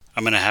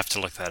I'm going to have to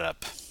look that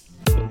up.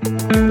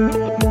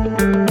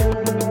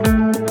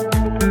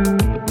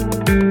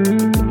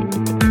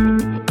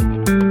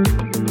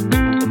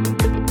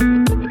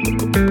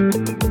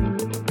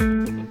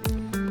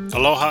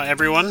 Aloha,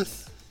 everyone.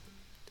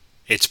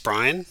 It's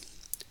Brian.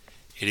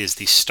 It is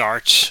the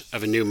start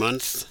of a new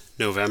month,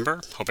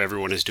 November. Hope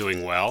everyone is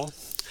doing well.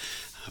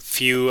 A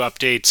few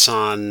updates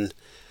on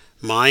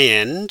my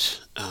end.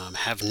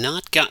 Have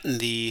not gotten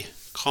the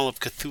Call of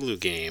Cthulhu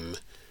game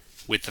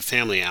with the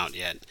family out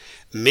yet.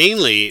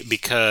 Mainly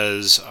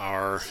because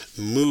our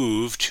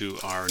move to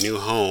our new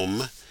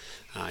home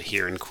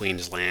here in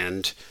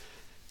Queensland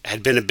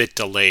had been a bit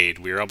delayed.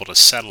 We were able to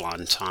settle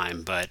on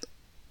time, but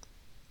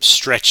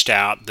stretched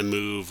out the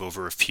move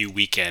over a few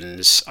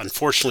weekends,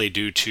 unfortunately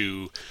due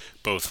to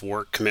both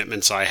work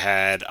commitments I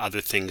had,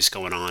 other things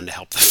going on to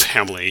help the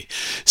family.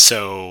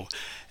 So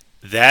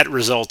that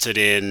resulted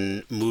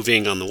in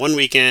moving on the one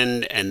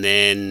weekend and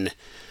then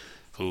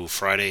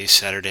Friday,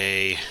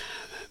 Saturday,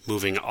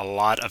 moving a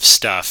lot of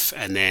stuff,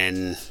 and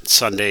then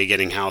Sunday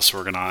getting house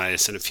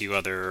organized and a few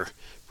other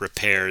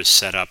repairs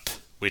set up,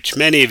 which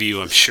many of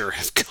you I'm sure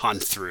have gone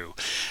through.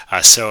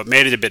 So it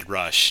made it a bit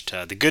rushed.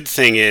 The good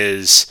thing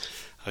is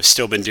I've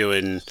still been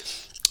doing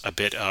a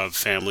bit of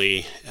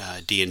family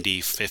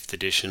D&D 5th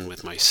edition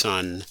with my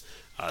son,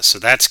 so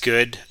that's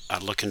good.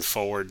 Looking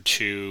forward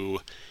to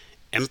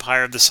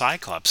Empire of the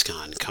Cyclops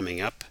Con coming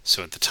up.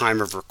 So at the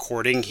time of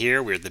recording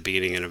here, we're at the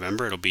beginning of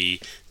November. It'll be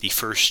the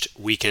first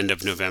weekend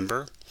of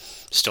November.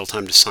 Still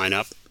time to sign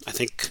up. I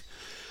think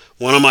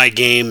one of my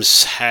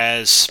games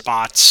has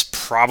spots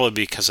probably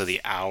because of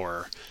the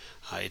hour.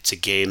 It's a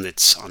game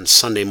that's on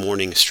Sunday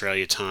morning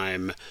Australia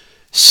time,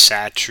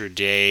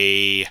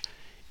 Saturday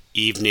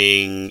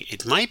evening.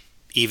 It might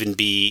even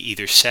be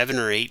either 7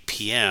 or 8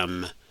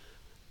 p.m.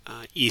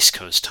 East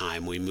Coast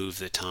time. We move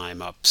the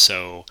time up.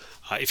 So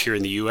if you're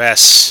in the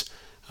U.S.,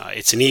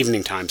 it's an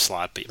evening time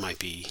slot, but it might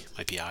be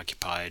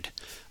occupied.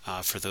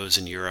 For those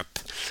in Europe,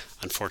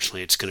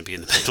 unfortunately, it's going to be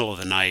in the middle of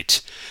the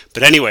night.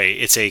 But anyway,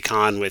 it's a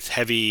con with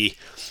heavy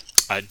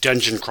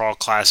dungeon crawl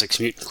classics,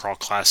 mutant crawl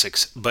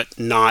classics, but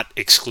not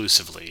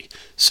exclusively.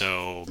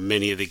 So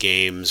many of the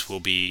games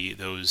will be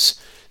those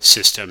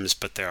systems,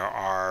 but there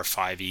are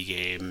 5e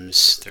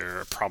games. There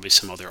are probably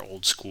some other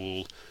old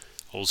school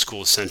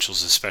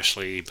essentials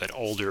especially, but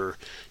older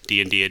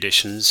D&D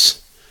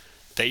editions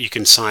that you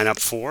can sign up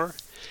for.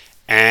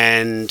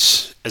 And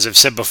as I've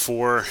said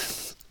before,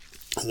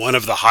 one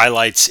of the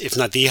highlights, if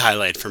not the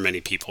highlight for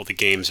many people, the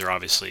games are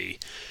obviously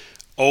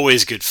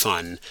always good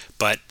fun,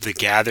 but the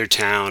Gather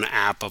Town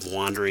app of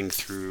wandering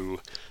through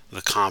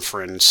the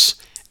conference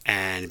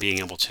and being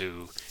able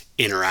to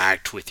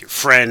interact with your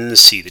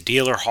friends, see the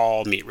dealer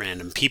hall, meet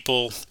random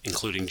people,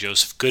 including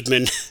Joseph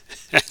Goodman,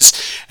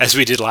 as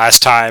we did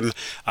last time,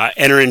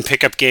 enter in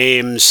pickup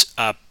games,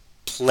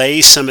 play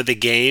some of the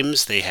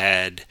games. They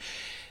had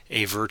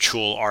a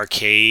virtual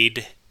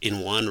arcade in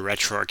one,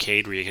 retro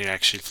arcade, where you can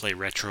actually play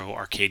retro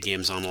arcade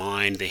games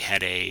online. They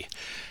had a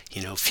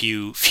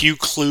few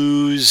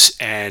clues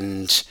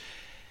and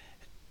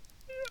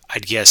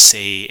I'd guess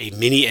a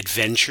mini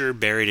adventure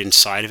buried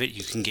inside of it.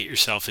 You can get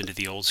yourself into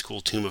the old school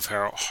Tomb of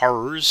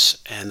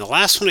Horrors. And the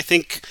last one, I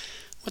think,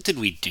 what did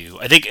we do?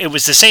 I think it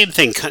was the same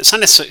thing.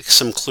 Sign us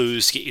some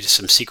clues to get you to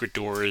some secret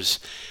doors,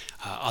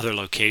 other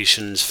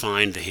locations,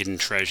 find the hidden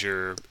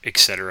treasure,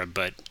 etc.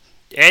 But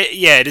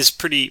yeah, it is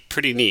pretty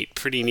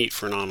neat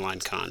for an online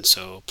con.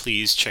 So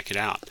please check it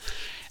out.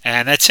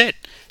 And that's it.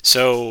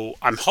 So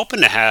I'm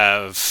hoping to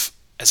have,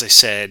 as I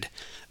said,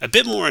 a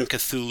bit more on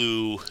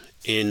Cthulhu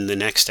in the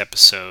next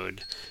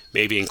episode,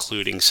 maybe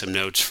including some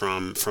notes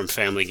from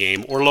Family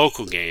Game or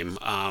Local Game,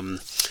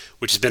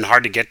 which has been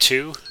hard to get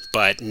to.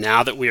 But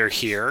now that we are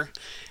here,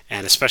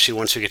 and especially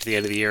once we get to the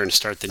end of the year and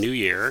start the new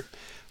year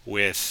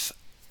with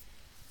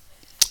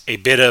a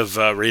bit of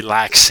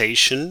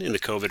relaxation in the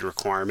COVID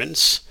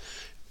requirements,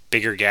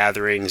 bigger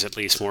gatherings, at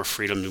least more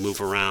freedom to move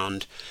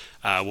around,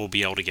 we'll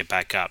be able to get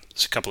back up.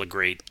 There's a couple of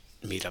great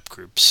meetup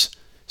groups.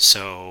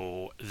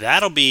 So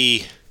that'll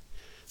be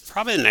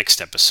probably the next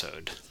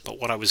episode. But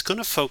what I was going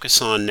to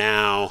focus on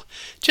now,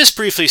 just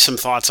briefly some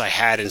thoughts I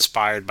had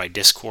inspired by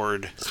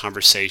Discord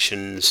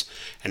conversations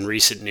and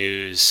recent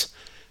news.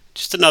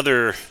 Just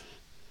another,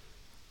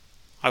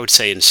 I would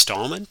say,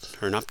 installment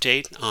or an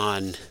update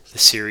on the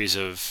series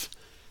of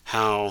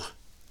how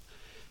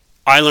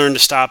I learned to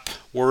stop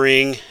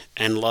worrying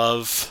and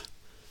love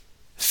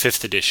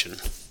 5th edition.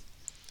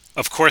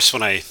 Of course,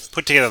 when I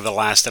put together the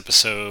last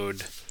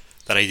episode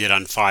that I did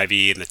on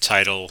 5e and the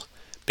title,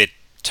 bit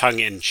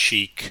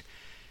tongue-in-cheek,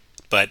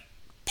 but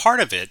part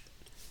of it,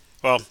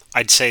 well,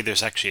 I'd say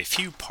there's actually a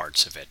few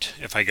parts of it.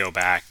 If I go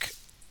back,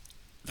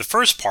 the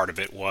first part of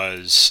it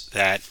was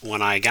that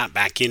when I got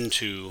back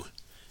into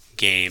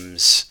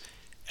games,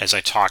 as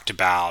I talked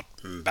about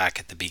back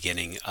at the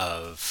beginning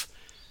of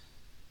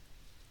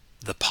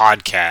the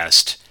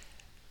podcast,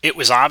 it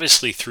was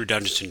obviously through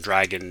Dungeons and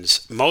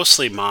Dragons,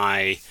 mostly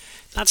my,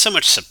 not so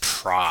much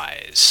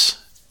surprise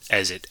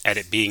as at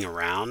it being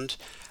around,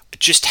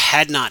 just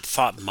had not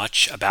thought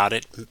much about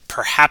it.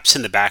 Perhaps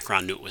in the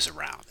background knew it was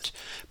around,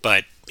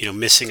 but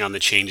missing on the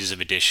changes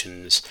of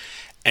editions,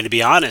 and to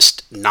be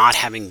honest, not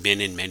having been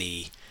in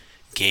many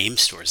game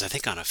stores. I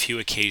think on a few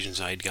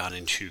occasions I had gone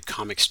into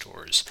comic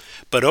stores,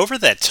 but over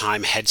that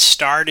time had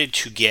started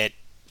to get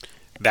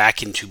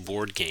back into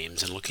board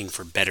games and looking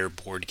for better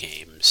board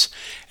games.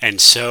 And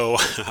so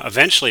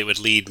eventually it would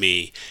lead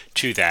me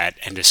to that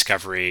and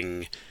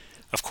discovering,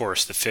 of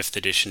course, the fifth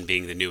edition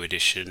being the new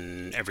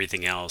edition,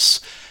 everything else.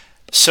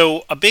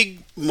 So a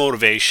big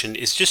motivation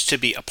is just to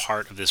be a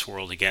part of this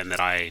world again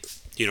that I,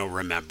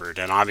 remembered.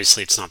 And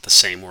obviously it's not the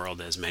same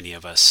world as many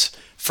of us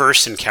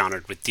first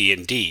encountered with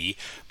D&D,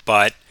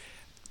 but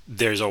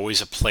there's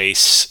always a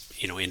place,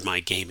 in my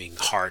gaming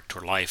heart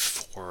or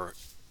life for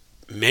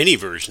many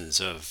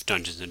versions of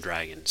Dungeons and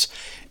Dragons.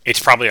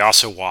 It's probably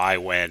also why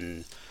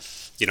when,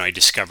 I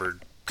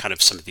discovered kind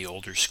of some of the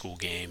older school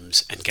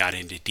games and got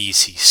into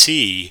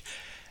DCC,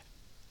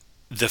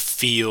 the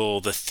feel,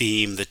 the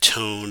theme, the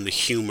tone, the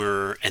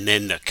humor, and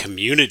then the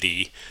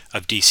community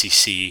of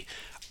DCC,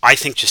 I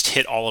think just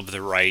hit all of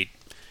the right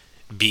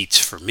beats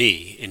for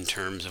me in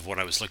terms of what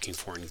I was looking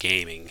for in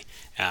gaming,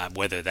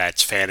 whether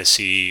that's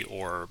fantasy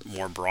or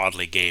more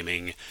broadly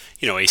gaming.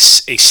 A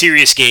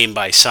serious game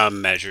by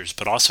some measures,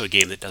 but also a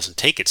game that doesn't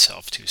take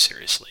itself too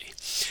seriously.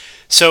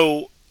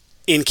 So,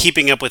 in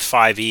keeping up with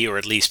 5e, or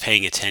at least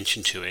paying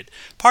attention to it,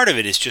 part of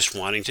it is just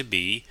wanting to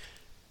be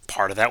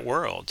part of that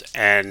world.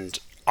 And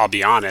I'll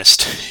be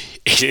honest,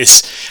 it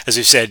is, as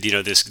we've said,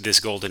 this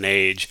golden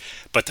age.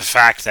 But the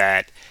fact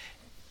that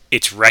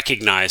it's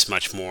recognized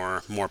much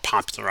more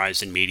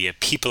popularized in media,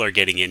 people are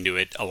getting into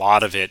it. A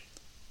lot of it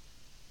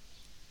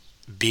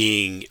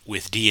being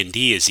with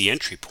D&D as the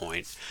entry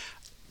point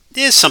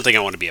is something I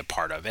want to be a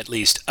part of, at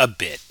least a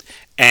bit.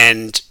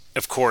 And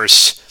of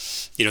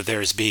course,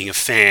 there's being a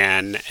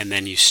fan, and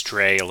then you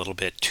stray a little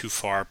bit too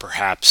far,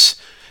 perhaps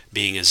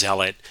being a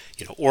zealot,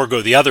 or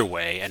go the other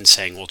way and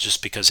saying, well,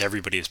 just because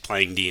everybody is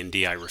playing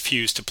D&D, I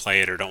refuse to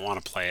play it or don't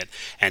want to play it.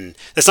 And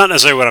that's not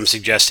necessarily what I'm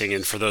suggesting.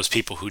 And for those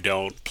people who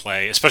don't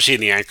play, especially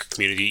in the anchor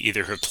community,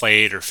 either have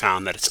played or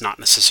found that it's not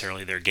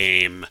necessarily their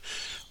game,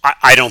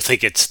 I don't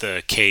think it's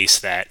the case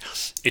that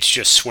it's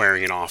just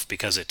swearing it off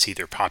because it's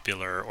either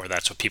popular or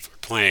that's what people are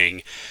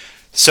playing.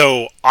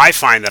 So I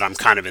find that I'm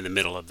kind of in the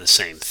middle of the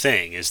same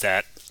thing, is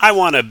that I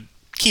want to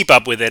keep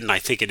up with it, and I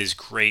think it is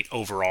great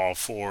overall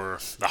for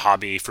the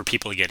hobby, for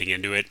people getting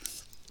into it.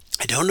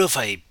 I don't know if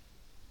I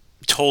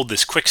told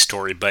this quick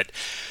story, but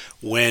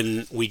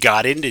when we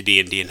got into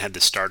D&D and had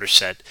the starter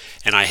set,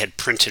 and I had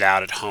printed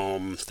out at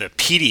home the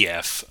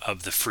PDF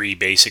of the free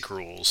basic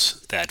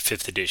rules that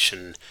 5th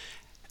edition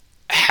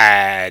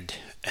had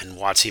and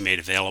WotC made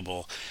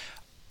available,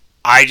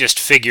 I just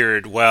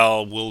figured,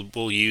 well,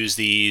 we'll use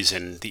these,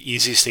 and the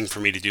easiest thing for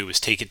me to do was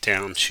take it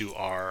down to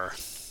our,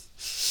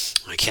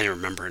 I can't even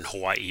remember, in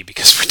Hawaii,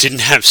 because we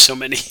didn't have so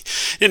many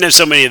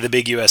of the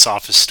big U.S.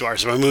 office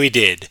stores. I mean, we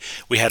did.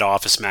 We had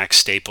Office Max,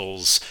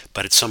 Staples,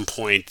 but at some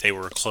point they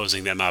were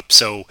closing them up.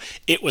 So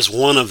it was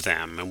one of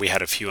them, and we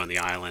had a few on the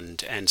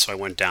island. And so I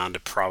went down to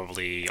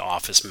probably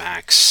Office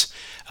Max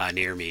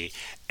near me,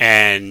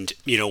 and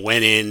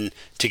went in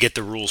to get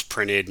the rules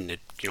printed, and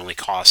it only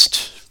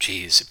cost,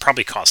 it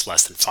probably cost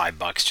less than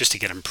 $5 just to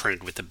get them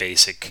printed with the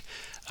basic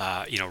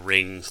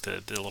ring,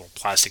 the little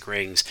plastic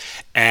rings.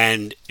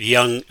 And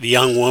the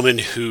young woman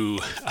who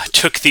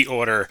took the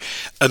order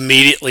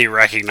immediately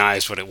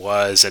recognized what it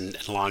was, and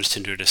launched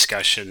into a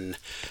discussion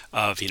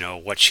of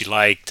what she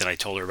liked, and I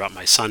told her about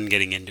my son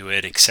getting into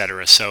it,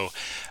 etc. So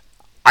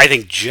I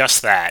think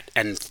just that,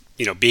 and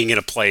being in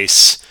a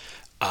place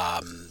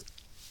and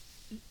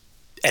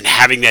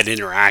having that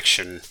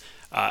interaction,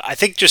 I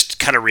think just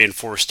kind of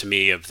reinforced to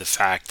me of the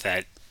fact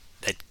that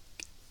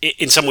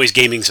in some ways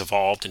gaming's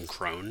evolved and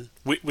grown,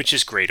 which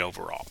is great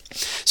overall.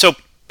 So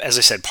as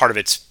I said, part of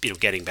it's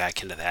getting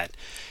back into that,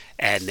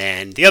 and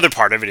then the other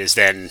part of it is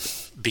then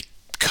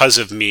because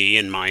of me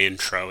and my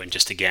intro, and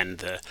just again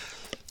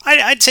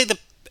I'd say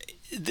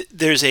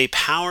there's a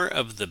power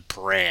of the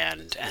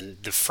brand, and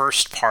the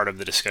first part of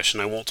the discussion,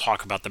 I won't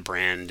talk about the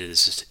brand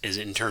is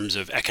in terms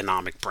of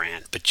economic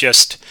brand, but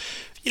just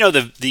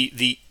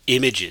the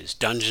images,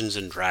 Dungeons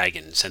and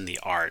Dragons, and the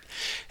art.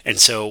 And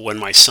so when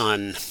my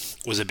son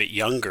was a bit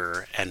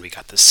younger and we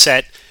got the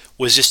set,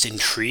 was just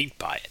intrigued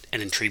by it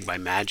and intrigued by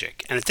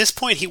magic. And at this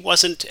point he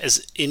wasn't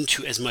as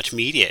into as much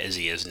media as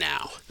he is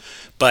now.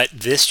 But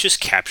this just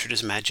captured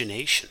his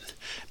imagination,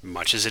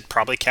 much as it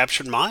probably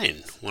captured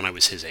mine when I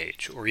was his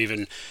age, or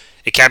even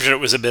it captured it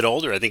was a bit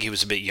older. I think he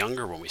was a bit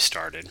younger when we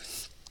started.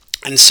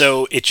 And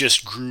so it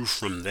just grew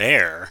from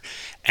there.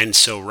 And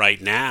so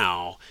right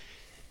now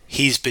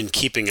he's been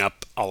keeping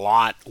up a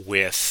lot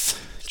with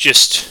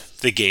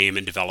just the game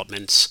and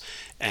developments,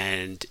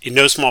 and in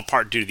no small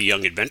part due to the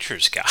Young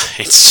Adventurers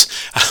guides,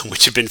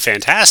 which have been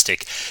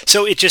fantastic.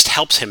 So it just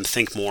helps him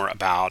think more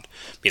about,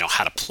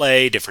 how to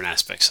play, different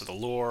aspects of the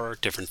lore,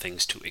 different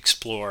things to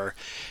explore.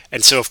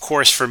 And so, of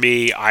course, for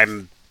me,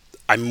 I'm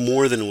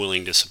more than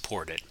willing to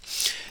support it.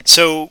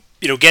 So,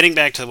 getting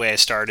back to the way I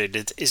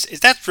started, is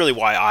that's really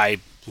why I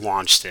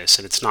launched this,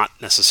 and it's not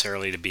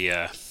necessarily to be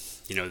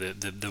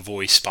the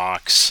voice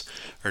box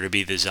or to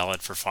be the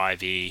zealot for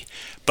 5e,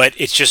 but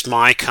it's just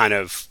my kind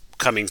of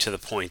coming to the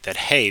point that,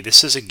 hey,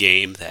 this is a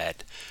game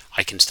that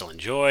I can still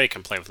enjoy. I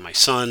can play with my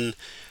son.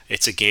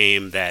 It's a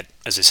game that,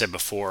 as I said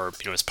before,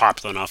 it's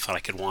popular enough that I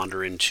could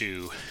wander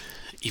into,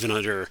 even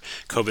under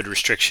COVID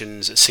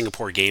restrictions, a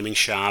Singapore gaming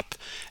shop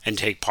and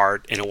take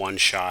part in a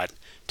one-shot,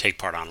 take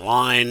part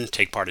online,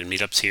 take part in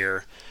meetups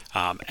here.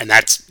 And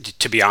that's,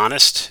 to be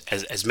honest,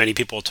 as many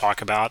people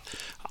talk about,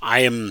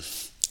 I'm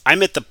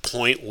at the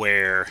point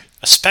where,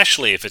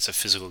 especially if it's a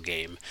physical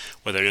game,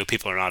 whether I know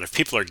people or not, if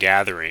people are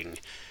gathering,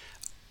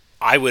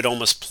 I would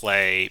almost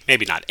play,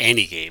 maybe not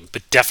any game,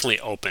 but definitely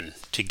open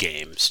to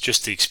games,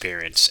 just the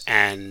experience.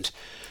 And,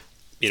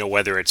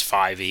 whether it's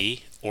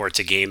 5e or it's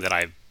a game that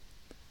I've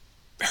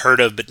heard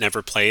of but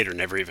never played or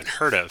never even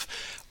heard of,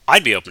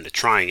 I'd be open to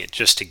trying it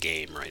just to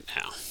game right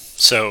now.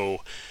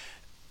 So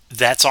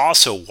that's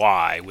also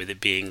why, with it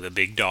being the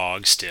big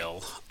dog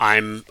still,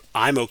 I'm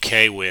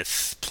okay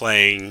with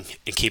playing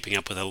and keeping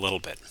up with it a little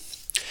bit.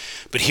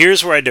 But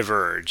here's where I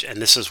diverge,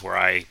 and this is where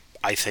I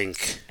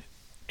think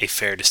a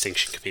fair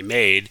distinction can be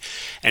made,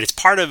 and it's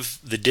part of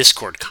the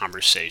Discord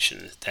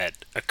conversation that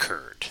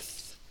occurred.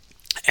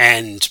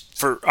 And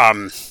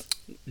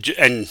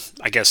and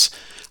I guess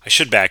I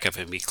should back up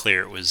and be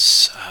clear. It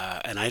was,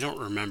 and I don't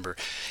remember.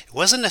 It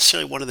wasn't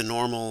necessarily one of the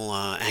normal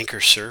Anchor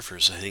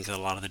servers. I think that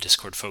a lot of the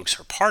Discord folks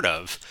are part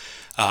of,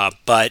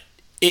 but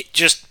it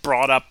just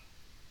brought up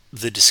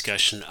the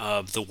discussion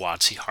of the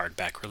WotC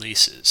hardback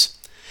releases.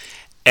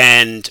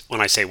 And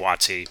when I say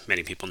WotC,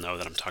 many people know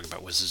that I'm talking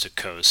about Wizards of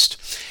the Coast.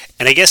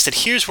 And I guess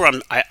that here's where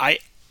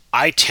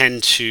I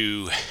tend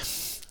to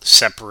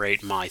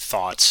separate my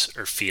thoughts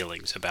or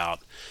feelings about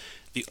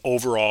the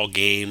overall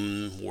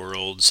game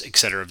worlds,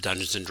 etc., of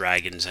Dungeons and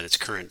Dragons and its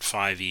current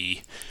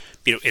 5e,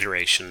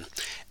 iteration,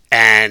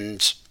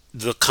 and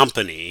the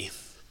company,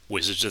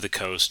 Wizards of the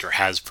Coast or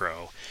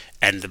Hasbro,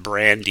 and the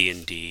brand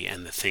D&D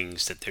and the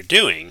things that they're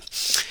doing.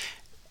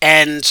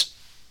 And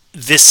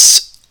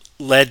this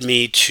led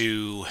me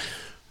to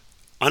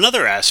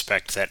another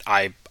aspect that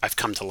I've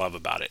come to love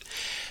about it.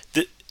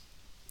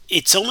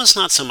 It's almost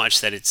not so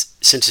much that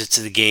since it's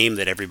the game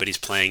that everybody's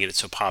playing and it's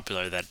so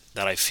popular that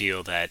I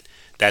feel that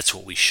that's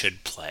what we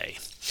should play.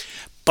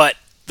 But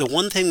the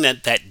one thing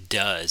that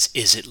does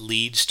is it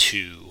leads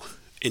to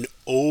an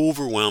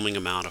overwhelming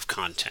amount of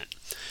content.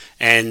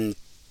 And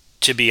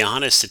to be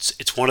honest,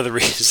 it's one of the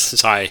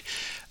reasons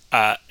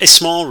a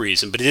small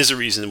reason, but it is a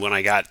reason when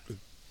I got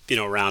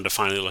around to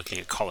finally looking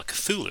at Call of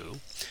Cthulhu,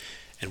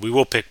 and we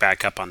will pick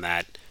back up on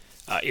that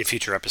in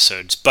future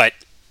episodes, but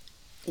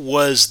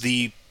was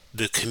the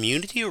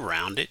community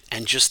around it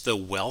and just the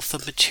wealth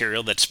of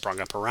material that sprung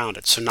up around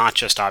it. So not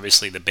just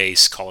obviously the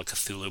base Call of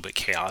Cthulhu, but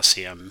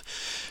Chaosium.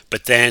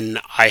 But then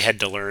I had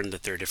to learn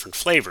that there are different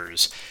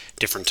flavors,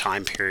 different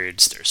time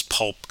periods. There's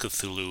Pulp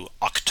Cthulhu,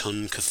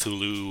 Octun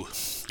Cthulhu,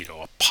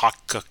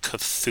 Apoca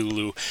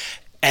Cthulhu,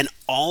 and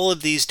all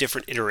of these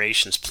different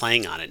iterations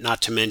playing on it,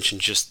 not to mention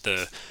just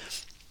the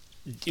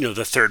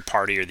third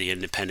party or the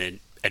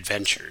independent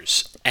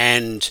adventures.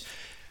 And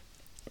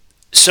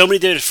so many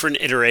different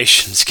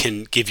iterations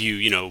can give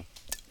you,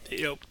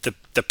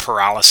 the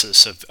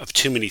paralysis of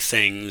too many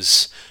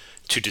things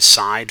to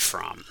decide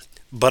from.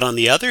 But on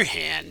the other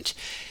hand,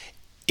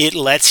 it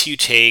lets you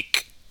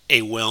take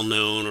a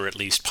well-known or at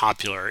least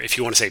popular, if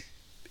you want to say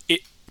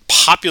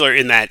popular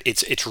in that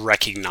it's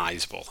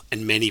recognizable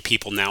and many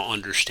people now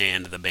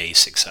understand the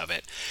basics of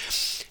it,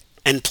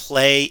 and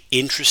play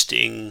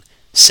interesting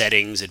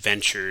settings,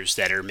 adventures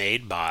that are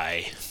made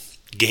by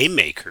game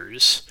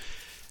makers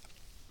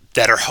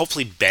that are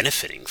hopefully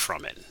benefiting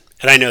from it.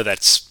 And I know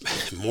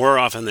that's more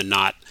often than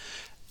not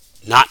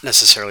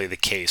necessarily the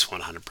case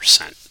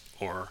 100%,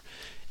 or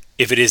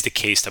if it is the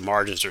case, the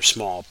margins are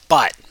small.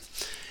 But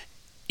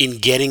in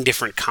getting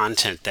different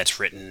content that's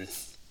written,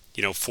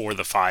 for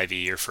the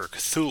 5e or for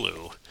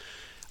Cthulhu,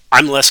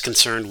 I'm less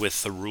concerned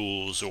with the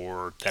rules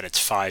or that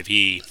it's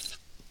 5e,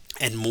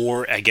 and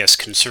more, I guess,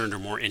 concerned or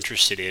more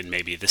interested in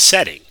maybe the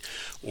setting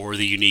or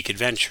the unique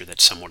adventure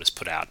that someone has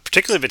put out.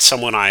 Particularly if it's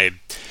someone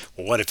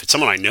if it's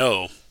someone I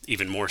know,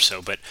 even more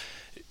so, but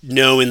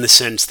know in the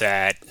sense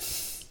that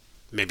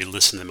maybe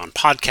listen to them on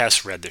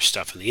podcasts, read their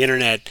stuff on the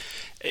internet,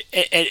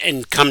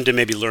 and come to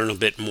maybe learn a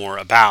bit more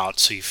about,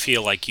 so you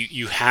feel like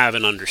you have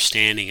an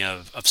understanding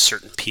of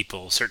certain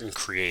people, certain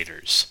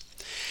creators.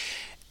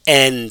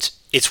 And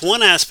it's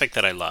one aspect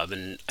that I love,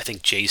 and I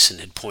think Jason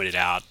had pointed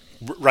out,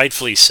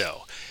 rightfully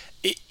so.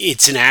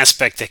 It's an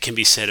aspect that can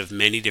be said of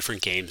many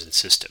different games and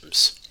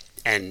systems.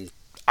 And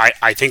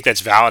I think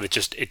that's valid.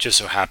 It just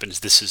so happens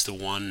this is the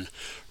one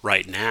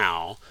right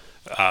now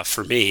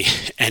for me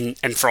and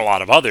for a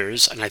lot of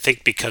others, and I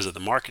think because of the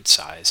market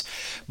size.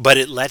 But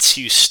it lets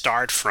you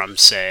start from,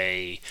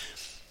 say,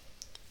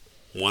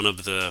 one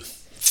of the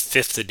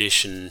 5th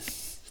edition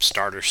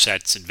starter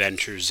sets,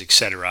 adventures,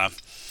 etc.,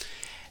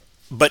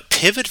 but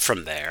pivot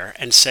from there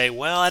and say,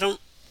 well, I don't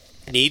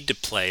need to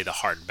play the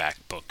hardback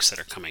books that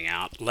are coming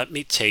out. Let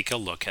me take a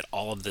look at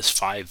all of this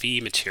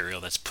 5e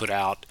material that's put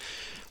out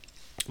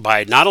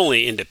by not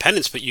only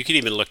independents, but you can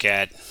even look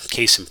at,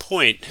 case in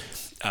point,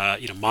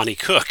 Monty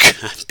Cook,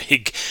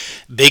 big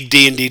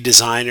D&D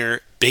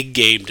designer, big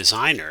game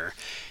designer,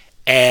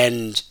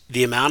 and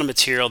the amount of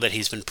material that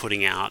he's been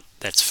putting out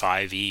that's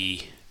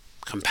 5e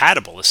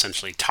compatible,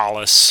 essentially.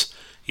 Talus,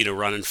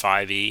 running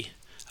 5e.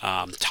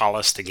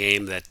 Talus, the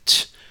game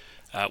that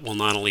will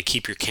not only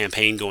keep your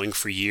campaign going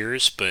for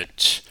years,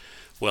 but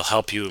will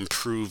help you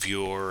improve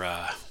your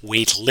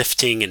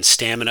weightlifting and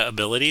stamina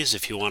abilities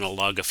if you want to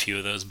lug a few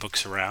of those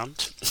books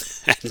around.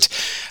 And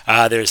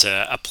there's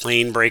a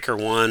Plane Breaker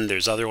one.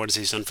 There's other ones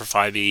he's done for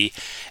 5e.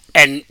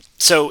 And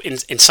so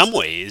in some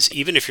ways,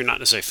 even if you're not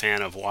necessarily a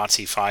fan of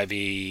WotC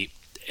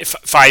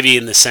 5e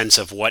in the sense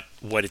of what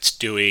it's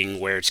doing,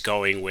 where it's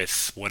going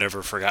with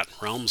whatever Forgotten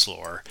Realms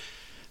lore,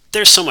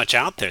 there's so much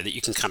out there that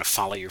you can kind of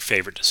follow your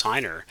favorite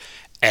designer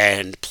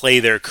and play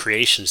their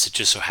creations that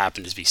just so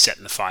happen to be set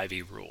in the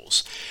 5e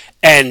rules.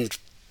 And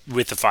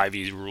with the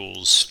 5e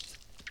rules,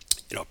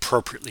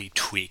 appropriately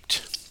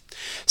tweaked.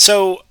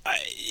 So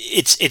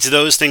it's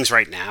those things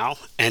right now,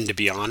 and to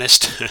be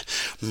honest,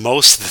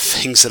 most of the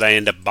things that I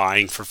end up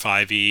buying for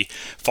 5e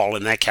fall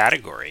in that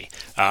category.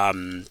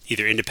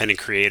 Either independent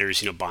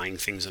creators, buying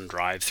things on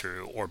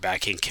drive-through, or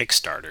backing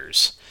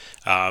Kickstarters.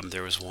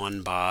 There was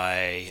one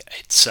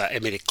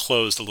it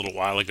closed a little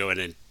while ago,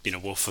 and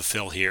it will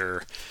fulfill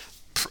here.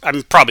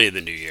 Probably in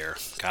the new year.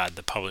 God,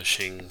 the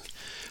publishing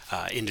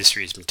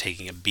industry has been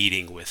taking a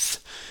beating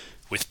with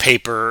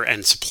paper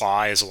and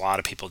supply, as a lot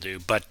of people do.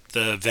 But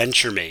the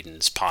Venture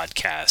Maidens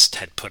podcast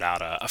had put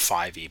out a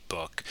 5e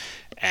book,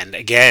 and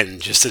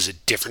again, just as a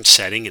different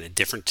setting and a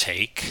different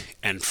take,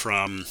 and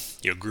from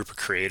a group of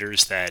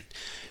creators that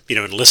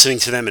and listening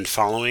to them and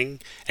following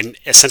and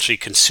essentially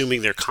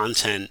consuming their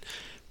content,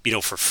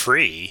 for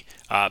free.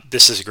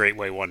 This is a great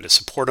way, one, to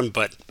support them,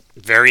 but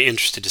very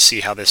interested to see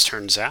how this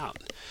turns out.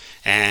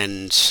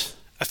 And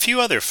a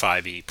few other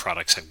 5e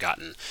products I've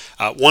gotten.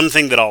 One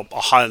thing that I'll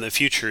highlight in the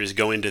future is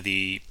go into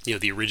the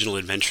the original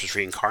Adventures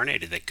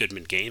Reincarnated that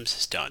Goodman Games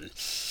has done,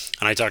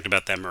 and I talked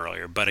about them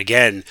earlier. But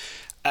again,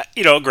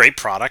 a great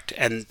product,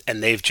 and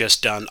they've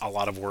just done a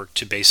lot of work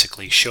to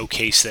basically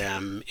showcase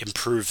them,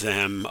 improve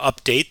them,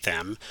 update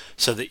them,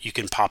 so that you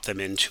can pop them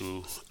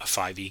into a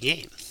 5e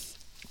game.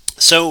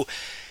 So,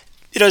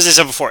 as I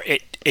said before,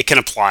 it can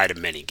apply to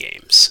many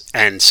games,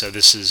 and so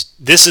this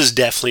is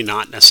definitely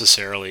not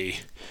necessarily,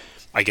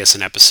 I guess,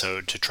 an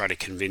episode to try to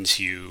convince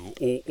you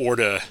or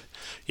to,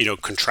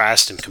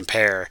 contrast and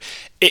compare.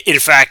 In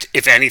fact,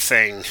 if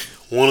anything,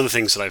 one of the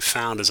things that I've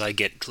found is I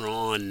get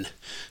drawn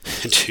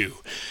to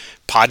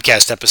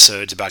podcast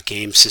episodes about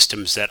game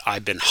systems that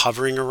I've been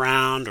hovering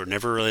around or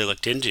never really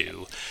looked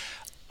into,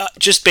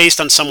 just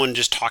based on someone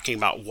just talking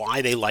about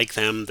why they like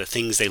them, the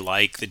things they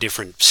like, the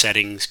different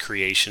settings,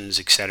 creations,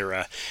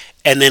 etc.,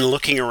 and then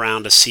looking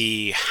around to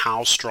see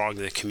how strong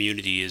the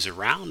community is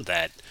around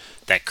that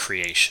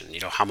creation,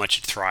 how much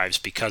it thrives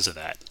because of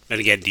that. And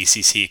again,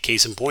 DCC,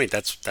 case in point,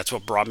 that's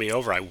what brought me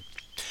over. I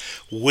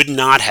would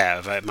not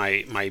have,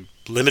 my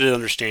limited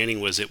understanding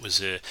was it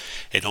was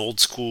an old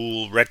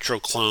school retro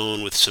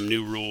clone with some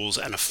new rules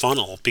and a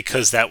funnel,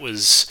 because that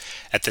was,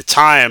 at the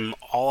time,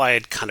 all I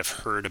had kind of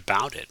heard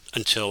about it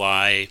until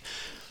I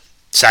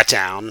sat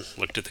down,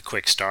 looked at the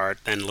quick start,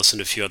 then listened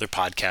to a few other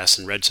podcasts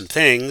and read some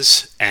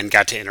things, and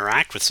got to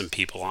interact with some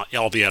people,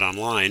 albeit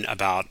online,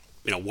 about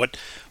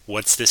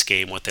what's this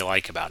game, what they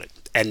like about it.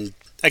 And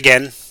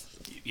again,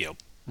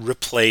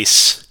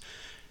 replace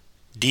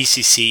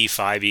DCC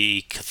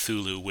 5e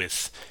Cthulhu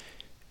with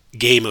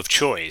game of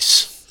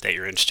choice that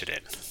you're interested in,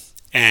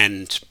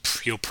 and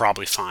you'll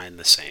probably find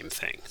the same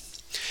thing.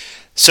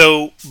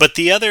 So, but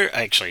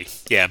I'd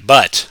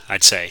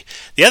say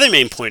the other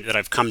main point that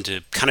I've come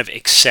to kind of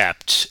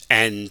accept,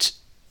 and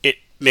it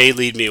may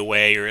lead me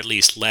away, or at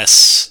least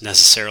less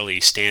necessarily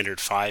standard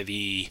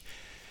 5e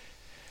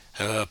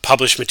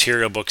published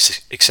material,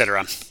 books,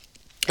 etc.,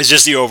 is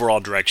just the overall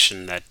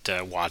direction that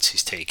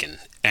WotC's taken.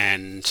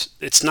 And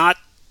it's not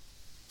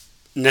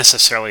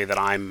necessarily that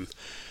I'm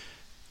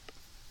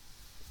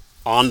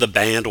on the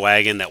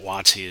bandwagon that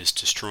WotC is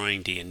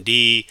destroying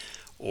D&D,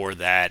 or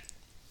that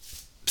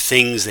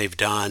things they've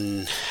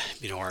done,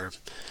 are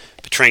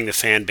betraying the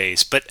fan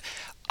base. But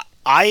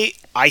I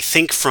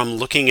think from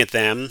looking at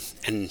them,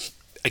 and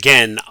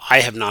again,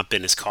 I have not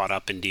been as caught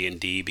up in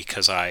D&D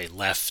because I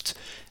left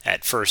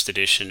at first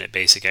edition at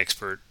Basic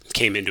Expert,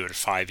 came into it at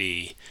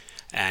 5e,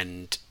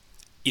 and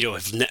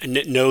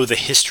know the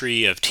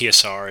history of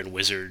TSR and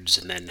Wizards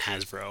and then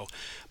Hasbro,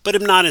 but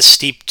am not as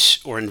steeped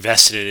or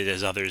invested in it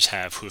as others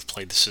have who have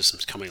played the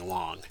systems coming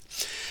along.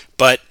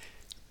 But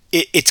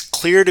it's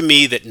clear to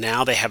me that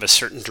now they have a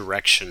certain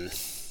direction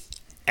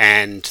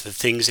and the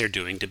things they're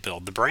doing to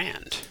build the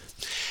brand.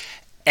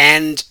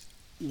 And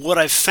what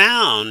I've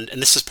found,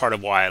 and this is part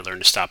of why I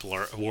learned to stop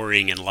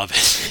worrying and love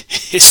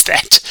it, is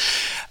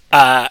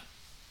that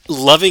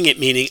loving it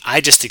meaning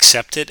I just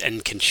accept it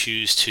and can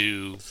choose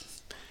to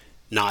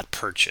not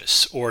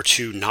purchase, or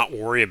to not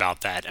worry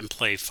about that and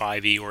play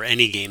 5e or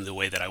any game the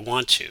way that I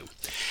want to.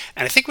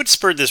 And I think what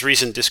spurred this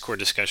recent Discord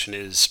discussion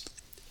is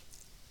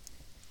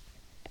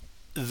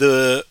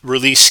the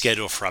release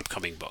schedule for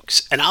upcoming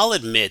books. And I'll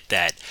admit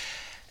that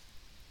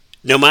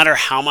no matter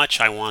how much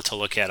I want to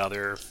look at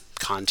other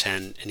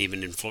content and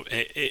even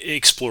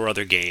explore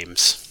other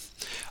games,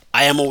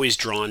 I am always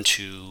drawn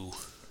to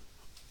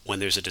when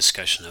there's a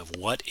discussion of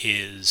what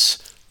is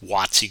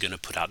WotC going to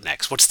put out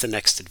next? What's the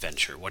next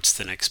adventure? What's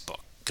the next book?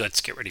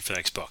 Let's get ready for the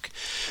next book.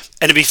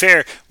 And to be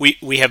fair,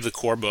 we have the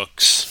core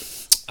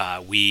books.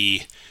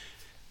 We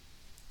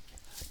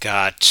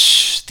got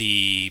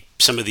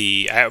some of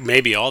the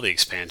maybe all the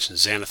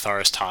expansions,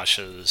 Xanathar's,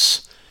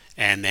 Tasha's,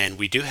 and then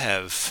we do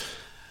have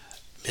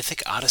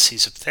Mythic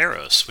Odysseys of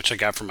Theros, which I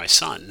got from my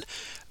son,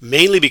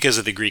 mainly because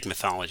of the Greek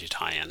mythology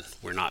tie-in.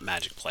 We're not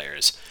Magic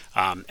players,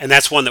 and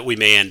that's one that we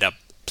may end up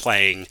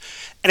playing.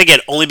 And again,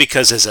 only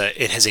because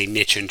it has a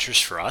niche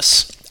interest for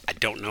us. I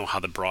don't know how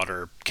the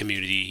broader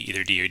community,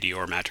 either DoD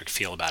or Magic,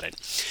 feel about it.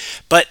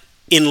 But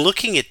in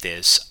looking at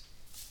this,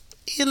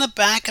 in the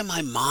back of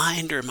my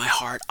mind or my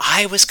heart,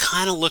 I was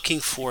kind of looking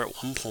for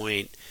at one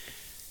point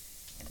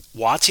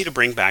WotC to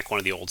bring back one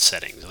of the old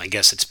settings, and I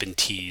guess it's been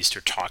teased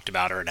or talked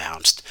about or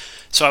announced.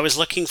 So I was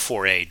looking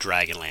for a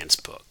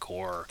Dragonlance book,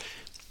 or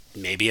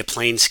maybe a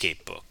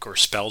Planescape book, or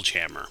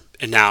Spelljammer.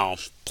 And now,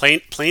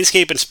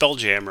 Planescape and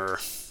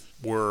Spelljammer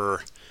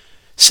were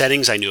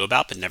settings I knew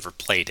about but never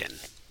played in.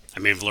 I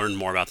mean, I've learned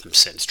more about them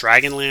since.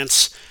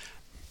 Dragonlance,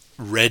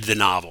 read the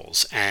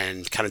novels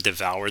and kind of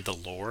devoured the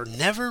lore.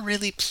 Never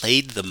really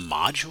played the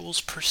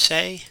modules per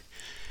se.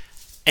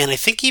 And I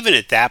think even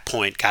at that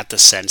point got the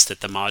sense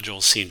that the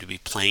modules seemed to be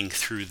playing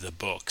through the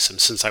books. And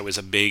since I was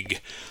a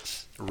big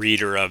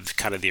reader of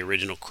kind of the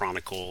original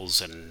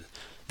Chronicles and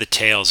the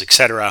Tales,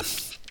 etc.,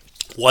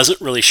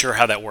 wasn't really sure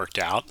how that worked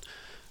out.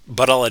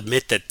 But I'll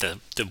admit that the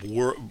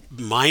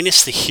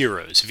minus the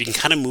heroes, if you can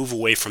kind of move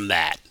away from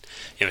that,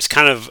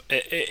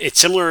 it's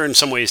similar in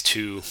some ways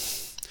to,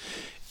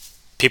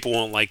 people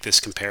won't like this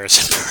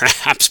comparison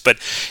perhaps, but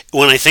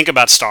when I think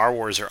about Star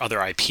Wars or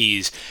other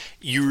IPs,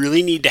 you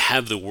really need to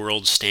have the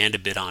world stand a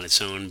bit on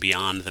its own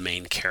beyond the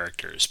main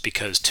characters.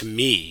 Because to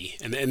me,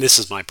 and this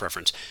is my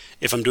preference,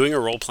 if I'm doing a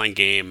role-playing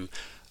game,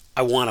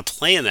 I want to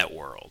play in that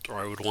world, or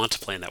I would want to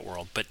play in that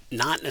world, but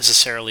not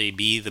necessarily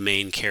be the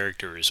main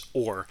characters,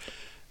 or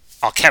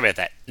I'll caveat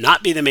that,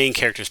 not be the main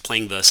characters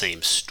playing the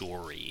same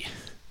story,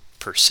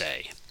 per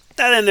se.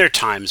 And then there are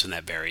times when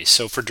that varies.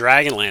 So for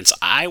Dragonlance,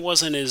 I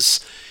wasn't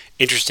as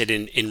interested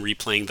in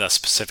replaying the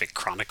specific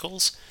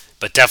chronicles,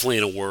 but definitely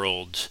in a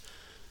world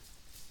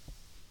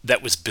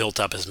that was built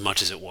up as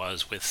much as it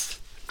was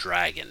with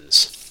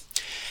dragons.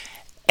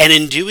 And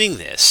in doing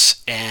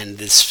this, and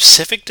the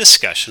specific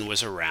discussion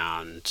was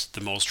around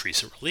the most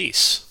recent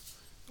release,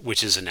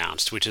 which is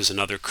announced, which is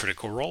another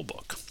Critical Role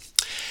book.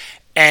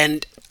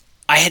 And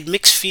I had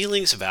mixed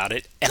feelings about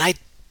it, and I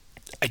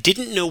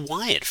didn't know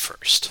why at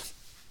first,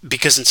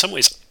 because in some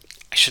ways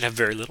I should have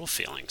very little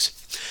feelings.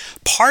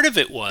 Part of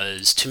it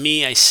was, to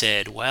me, I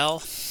said,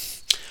 well,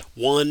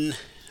 one,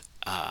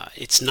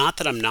 it's not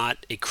that I'm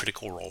not a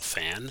Critical Role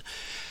fan.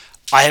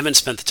 I haven't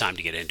spent the time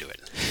to get into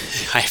it.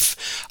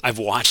 I've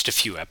watched a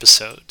few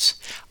episodes.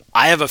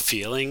 I have a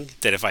feeling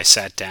that if I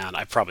sat down,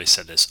 I probably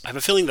said this, I have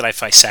a feeling that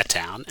if I sat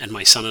down and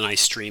my son and I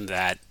streamed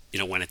that,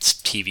 when it's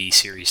TV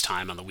series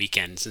time on the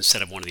weekends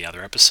instead of one of the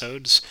other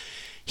episodes,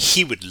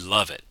 he would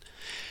love it.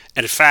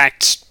 And in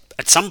fact,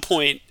 at some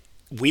point,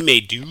 we may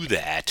do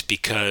that,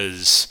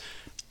 because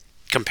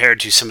compared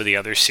to some of the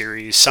other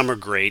series, some are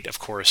great, of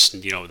course,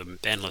 the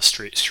endless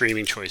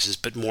streaming choices,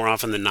 but more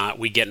often than not,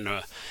 we get in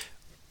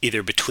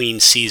either between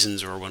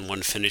seasons or when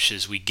one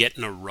finishes, we get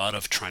in a rut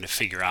of trying to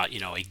figure out,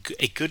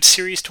 a good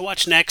series to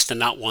watch next, and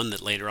not one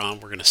that later on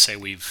we're going to say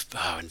we've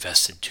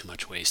invested too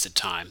much wasted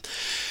time.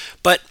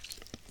 But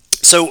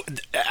so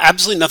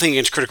absolutely nothing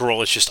against Critical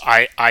Role. It's just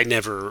I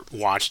never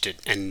watched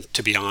it, and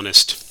to be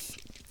honest,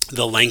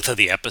 the length of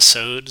the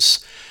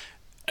episodes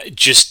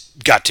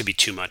just got to be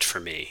too much for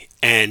me.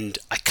 And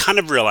I kind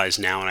of realize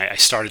now, and I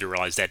started to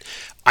realize that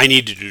I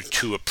needed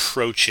to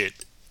approach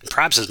it,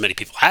 perhaps as many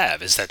people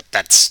have, is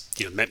that's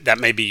that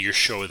may be your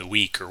show of the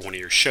week or one of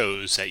your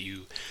shows that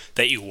you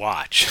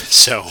watch.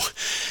 So,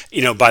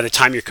 by the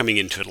time you're coming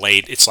into it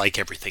late, it's like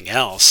everything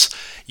else.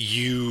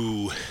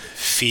 You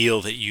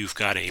feel that you've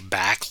got a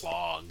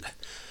backlog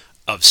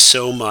of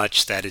so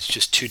much that it's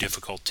just too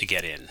difficult to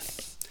get in.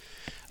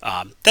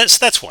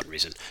 That's one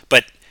reason.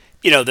 But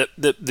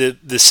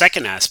the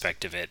second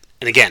aspect of it,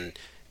 and again,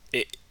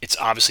 it's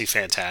obviously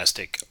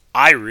fantastic.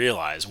 I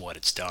realize what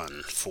it's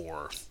done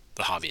for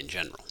the hobby in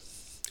general.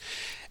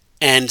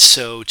 And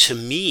so to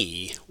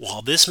me,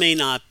 while this may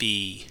not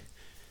be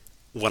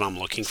what I'm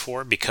looking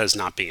for, because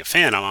not being a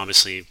fan, I'm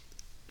obviously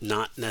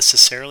not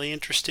necessarily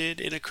interested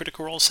in a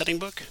Critical Role setting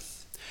book.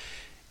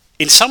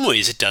 In some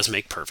ways, it does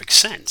make perfect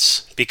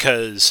sense,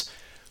 because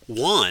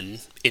one,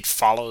 it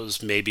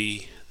follows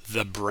maybe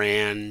the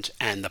brand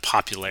and the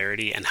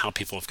popularity and how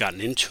people have gotten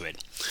into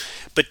it.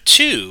 But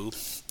two,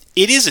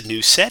 it is a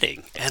new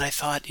setting. And I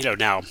thought,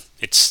 now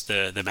it's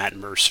the Matt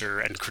Mercer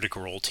and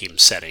Critical Role team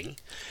setting,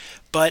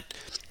 but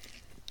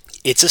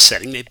it's a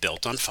setting they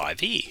built on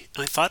 5e.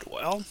 And I thought,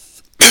 well,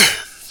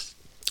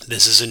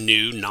 This is a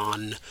new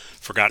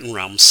non-Forgotten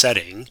Realms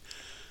setting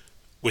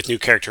with new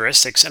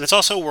characteristics, and it's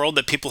also a world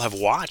that people have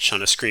watched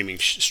on a streaming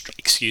show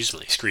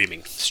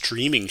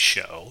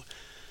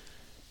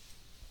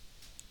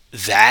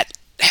that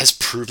has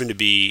proven to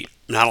be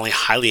not only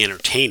highly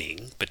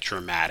entertaining but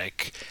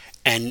dramatic,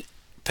 and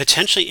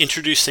potentially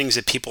introduce things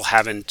that people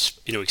haven't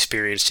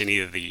experienced in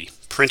either the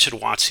printed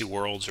WotC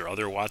worlds or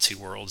other WotC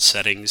world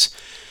settings.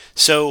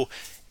 So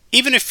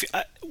even if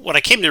what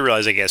I came to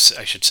realize, I guess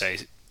I should say,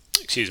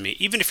 excuse me,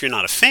 even if you're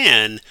not a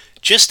fan,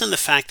 just in the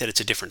fact that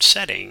it's a different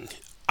setting,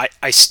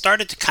 I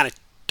started to kind of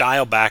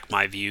dial back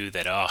my view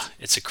that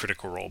it's a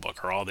Critical Role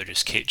book, or they're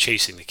just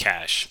chasing the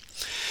cash.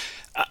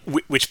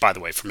 Which, by the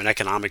way, from an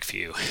economic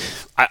view,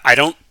 I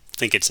don't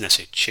think it's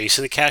necessarily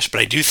chasing the cash, but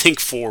I do think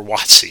for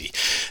WotC,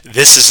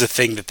 this is the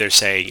thing that they're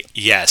saying,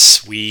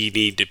 yes, we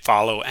need to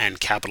follow and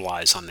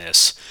capitalize on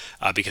this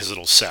because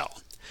it'll sell.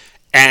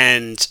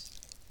 And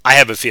I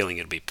have a feeling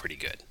it'll be pretty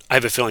good. I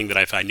have a feeling that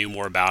if I knew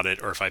more about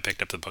it, or if I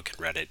picked up the book and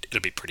read it,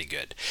 it'll be pretty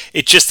good.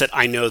 It's just that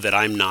I know that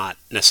I'm not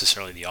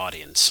necessarily the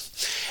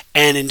audience.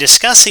 And in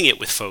discussing it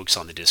with folks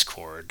on the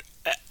Discord,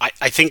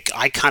 I think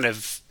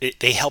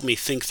they helped me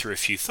think through a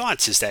few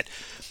thoughts, is that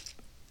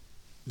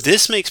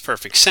this makes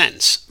perfect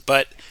sense.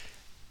 But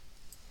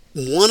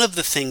one of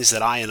the things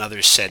that I and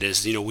others said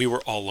is, we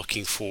were all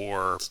looking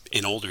for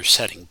an older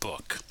setting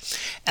book.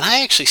 And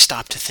I actually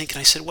stopped to think, and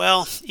I said,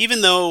 well,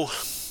 even though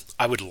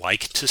I would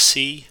like to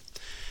see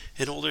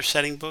an older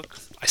setting book,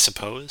 I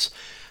suppose,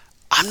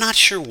 I'm not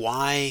sure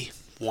why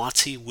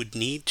WotC would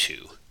need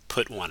to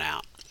put one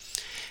out.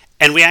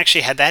 And we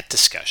actually had that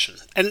discussion.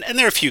 And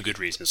there are a few good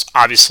reasons.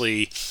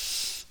 Obviously,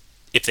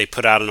 if they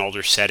put out an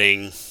older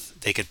setting,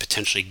 they could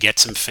potentially get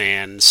some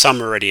fans.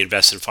 Some already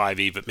invest in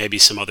 5e, but maybe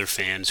some other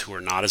fans who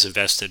are not as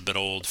invested, but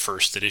old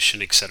first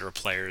edition, etc.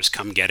 players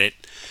come get it.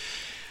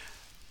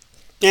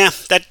 Yeah,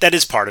 that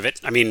is part of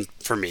it. I mean,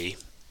 for me,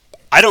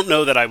 I don't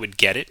know that I would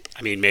get it.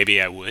 I mean, maybe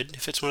I would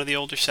if it's one of the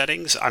older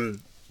settings.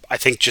 I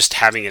think just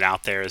having it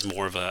out there is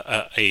more of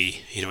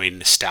a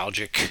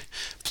nostalgic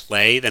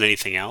play than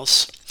anything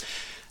else.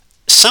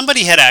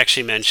 Somebody had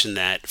actually mentioned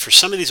that for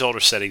some of these older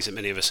settings that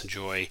many of us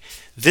enjoy,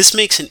 this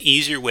makes an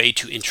easier way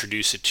to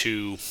introduce it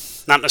to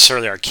not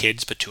necessarily our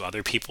kids, but to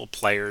other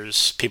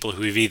players, people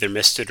who have either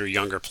missed it, or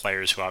younger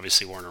players who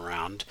obviously weren't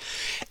around.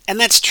 And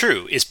that's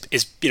true. Is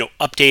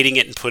updating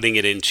it and putting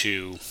it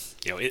into,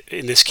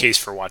 in this case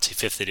for WotC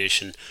 5th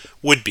edition,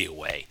 would be a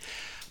way.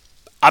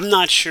 I'm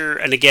not sure,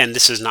 and again,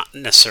 this is not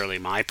necessarily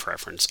my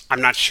preference.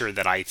 I'm not sure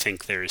that I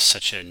think there is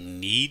such a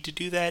need to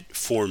do that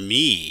for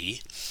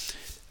me.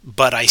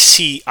 But I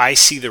see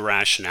the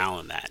rationale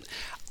in that.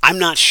 I'm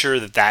not sure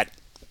that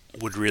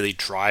would really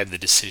drive the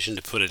decision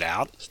to put it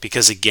out,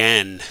 because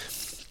again,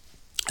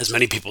 as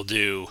many people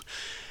do,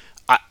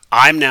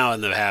 I'm now in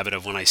the habit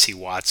of, when I see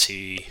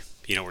WotC,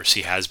 or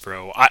see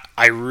Hasbro,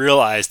 I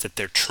realize that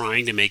they're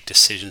trying to make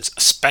decisions,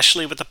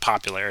 especially with the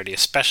popularity,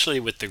 especially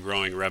with the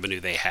growing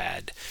revenue they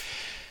had,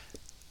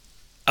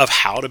 of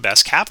how to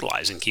best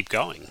capitalize and keep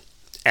going.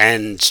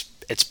 And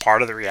it's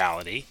part of the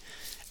reality.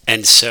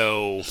 And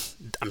so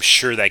I'm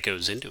sure that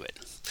goes into it.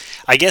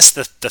 I guess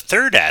the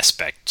third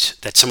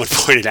aspect that someone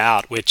pointed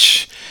out,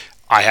 which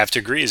I have to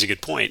agree is a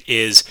good point,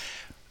 is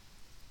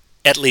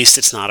at least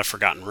it's not a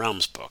Forgotten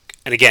Realms book.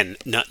 And again,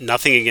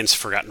 nothing against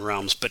Forgotten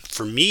Realms, but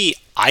for me,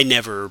 I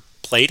never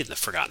played in the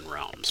Forgotten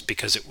Realms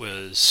because it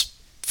was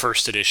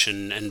first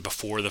edition and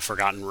before the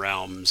Forgotten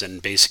Realms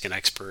and Basic and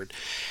Expert.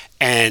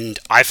 And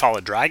I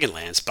followed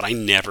Dragonlance, but I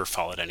never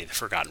followed any of the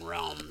Forgotten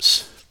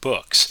Realms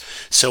books.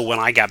 So when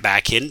I got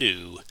back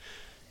into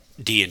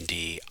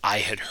D&D, I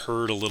had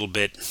heard a little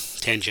bit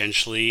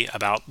tangentially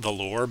about the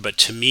lore, but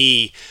to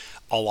me,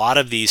 a lot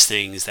of these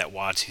things that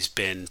WotC's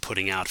been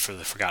putting out for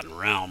the Forgotten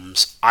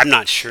Realms, I'm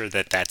not sure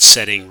that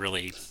setting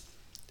really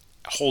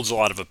holds a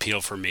lot of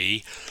appeal for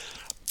me.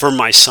 For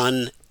my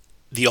son,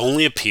 the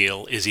only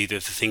appeal is either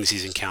the things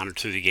he's encountered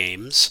through the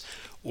games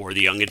or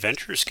the Young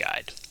Adventurers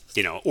Guide,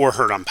 or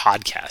heard on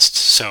podcasts.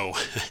 So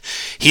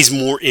he's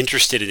more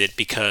interested in it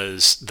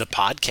because the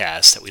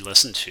podcasts that we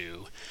listen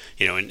to,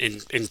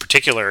 in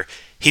particular,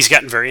 he's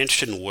gotten very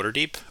interested in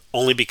Waterdeep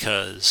only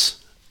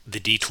because the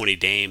D20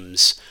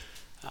 Dames,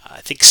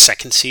 I think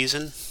second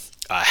season,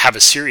 have a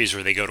series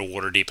where they go to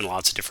Waterdeep and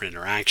lots of different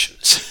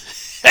interactions.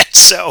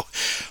 So,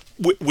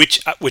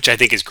 which I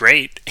think is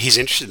great. He's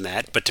interested in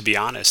that, but to be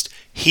honest,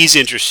 he's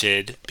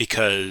interested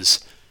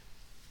because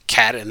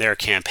Cat and their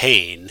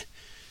campaign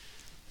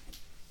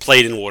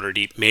played in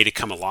Waterdeep, made it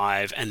come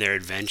alive, and their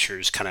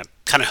adventures kind of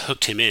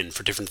hooked him in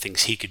for different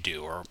things he could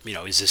do. Or,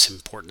 is this an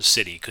important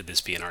city? Could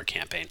this be in our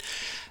campaign?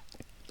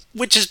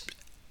 Which is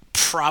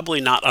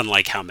probably not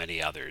unlike how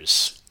many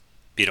others,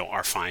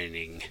 are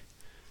finding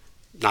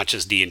not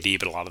just D&D,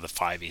 but a lot of the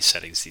 5e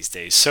settings these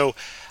days. So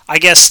I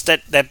guess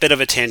that bit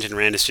of a tangent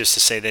rant is just to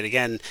say that,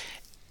 again,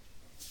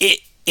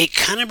 it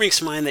kind of brings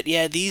to mind that,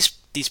 yeah, these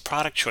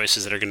product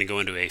choices that are going to go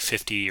into a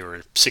 $50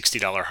 or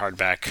 $60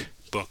 hardback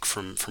book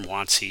from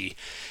WotC,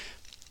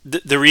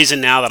 the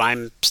reason now that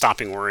I'm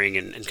stopping worrying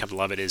and come to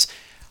love it is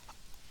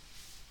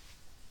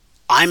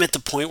I'm at the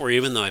point where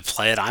even though I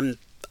play it, I'm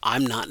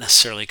not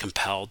necessarily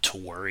compelled to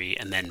worry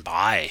and then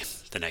buy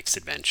the next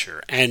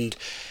adventure. And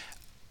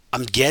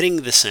I'm getting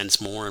the sense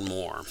more and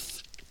more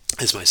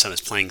as my son is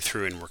playing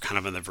through, and we're kind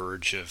of on the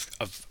verge of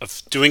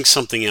doing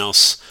something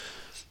else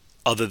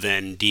other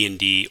than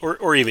D&D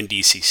or even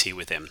DCC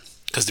with him.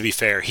 Because to be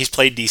fair, he's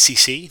played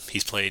DCC,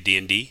 he's played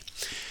D&D,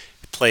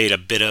 played a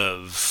bit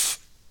of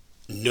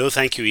No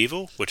Thank You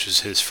Evil, which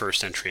was his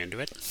first entry into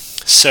it.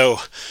 So,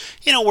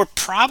 we're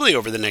probably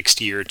over the next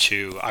year or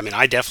two. I mean,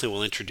 I definitely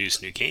will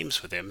introduce new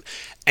games with him,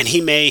 and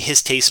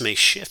his taste may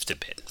shift a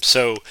bit.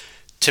 So,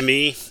 to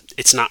me,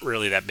 it's not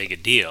really that big a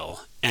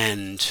deal.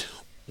 And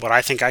what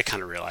I think I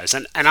kind of realize,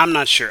 and I'm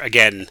not sure,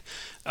 again,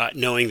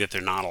 knowing that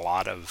there are not a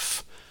lot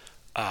of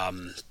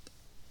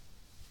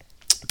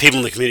people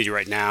in the community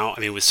right now, I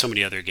mean, with so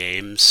many other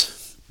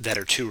games that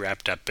are too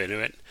wrapped up into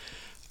it,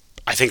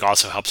 I think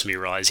also helps me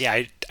realize,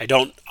 yeah, I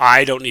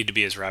don't need to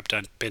be as wrapped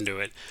up into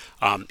it.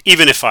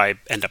 Even if I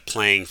end up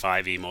playing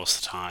 5e most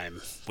of the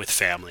time with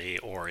family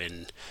or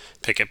in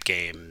pickup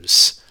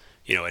games,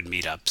 at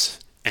meetups,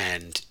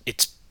 and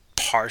it's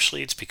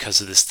because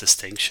of this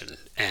distinction,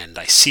 and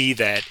I see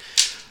that.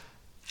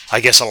 I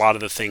guess a lot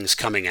of the things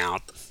coming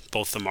out,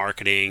 both the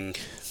marketing,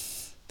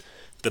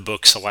 the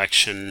book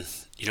selection,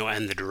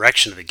 and the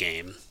direction of the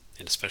game,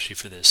 and especially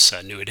for this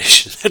new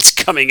edition that's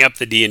coming up,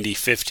 the D&D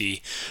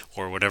 50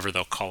 or whatever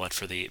they'll call it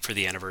for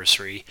the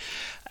anniversary,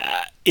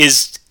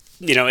 is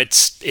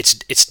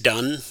it's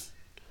done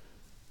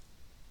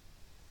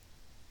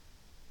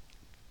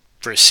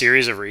for a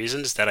series of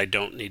reasons that I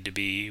don't need to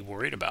be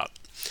worried about.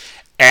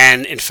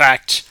 And in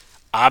fact,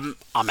 I'm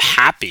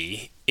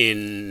happy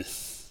in,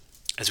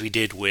 as we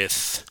did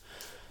with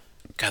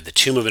the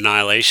Tomb of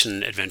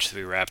Annihilation adventure that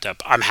we wrapped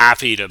up, I'm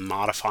happy to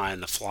modify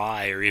on the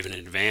fly or even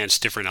advance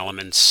different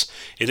elements.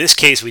 In this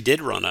case, we did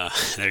run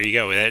there you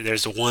go.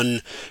 There's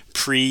one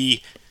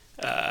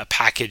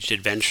packaged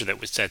adventure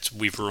that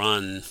we've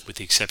run, with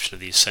the exception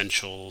of the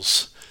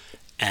Essentials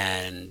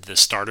and the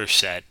starter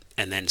set,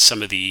 and then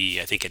some of the,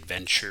 I think,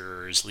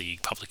 Adventures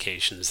League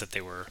publications that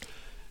they were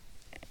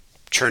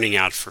churning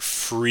out for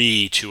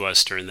free to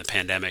us during the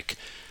pandemic.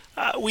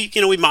 We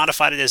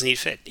modified it as need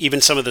fit,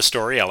 even some of the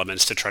story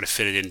elements to try to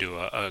fit it into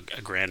a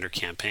grander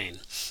campaign.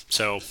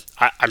 So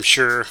I'm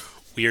sure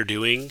we are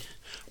doing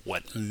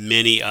what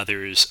many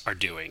others are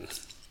doing,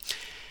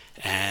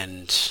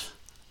 and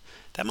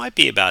that might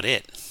be about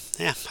it.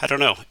 Yeah, I don't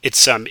know.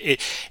 It's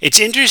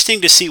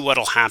interesting to see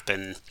what'll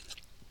happen,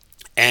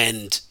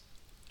 and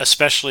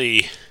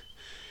especially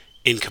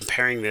in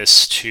comparing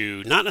this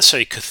to not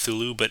necessarily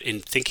Cthulhu, but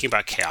in thinking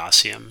about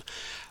Chaosium.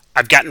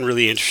 I've gotten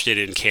really interested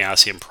in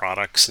Chaosium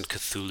products and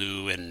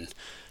Cthulhu, and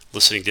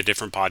listening to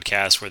different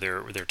podcasts where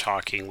they're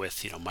talking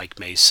with Mike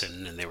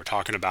Mason, and they were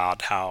talking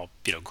about how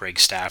Greg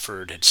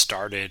Stafford had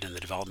started in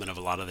the development of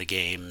a lot of the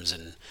games,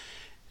 and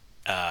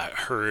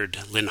heard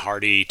Lynn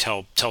Hardy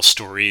tell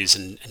stories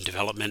and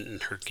development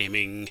and her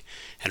gaming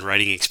and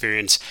writing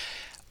experience.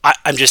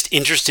 I'm just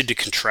interested to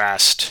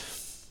contrast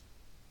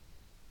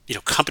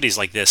companies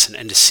like this,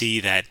 and to see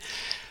that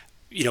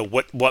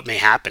what may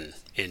happen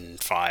in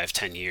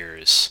 5-10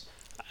 years,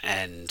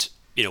 and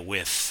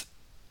with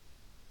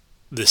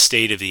the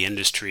state of the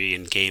industry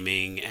and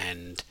gaming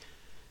and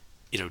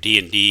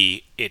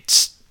D&D.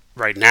 It's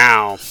right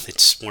now,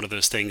 it's one of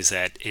those things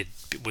that it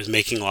was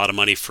making a lot of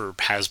money for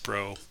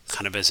Hasbro,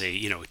 kind of as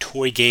a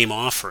toy game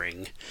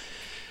offering.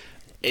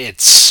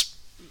 It's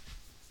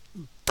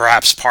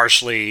perhaps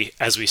partially,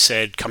 as we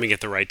said, coming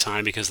at the right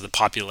time because of the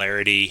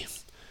popularity,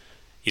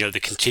 the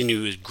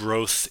continued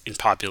growth in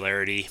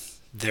popularity,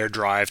 their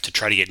drive to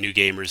try to get new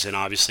gamers in,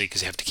 obviously,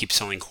 because you have to keep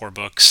selling core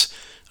books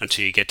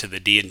until you get to the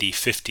D&D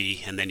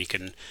 50, and then you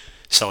can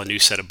sell a new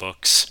set of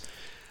books.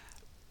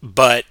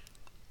 But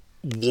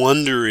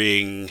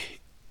wondering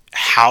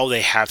how they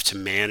have to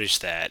manage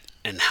that,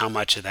 and how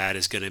much of that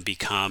is going to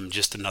become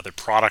just another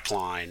product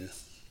line.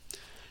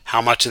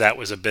 How much of that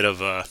was a bit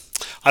of a,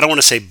 I don't want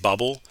to say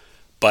bubble,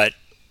 but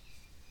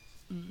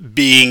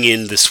being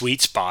in the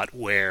sweet spot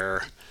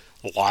where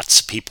lots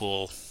of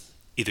people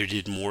either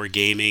did more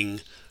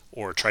gaming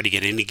or tried to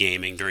get into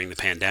gaming during the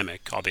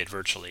pandemic, albeit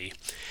virtually.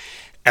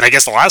 And I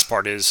guess the last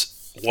part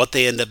is what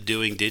they end up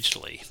doing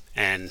digitally.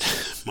 And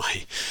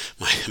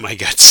my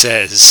gut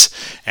says,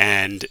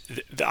 and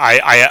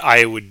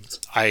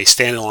I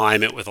stand in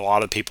alignment with a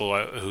lot of people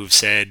who've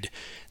said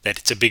that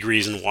it's a big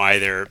reason why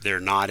they're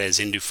not as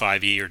into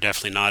 5e, or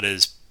definitely not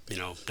as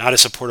not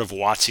as supportive of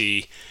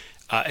WotC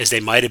as they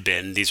might have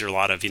been. These are a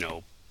lot of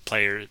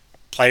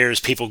players,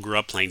 people grew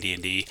up playing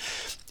D&D,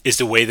 is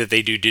the way that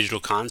they do digital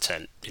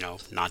content.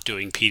 Not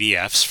doing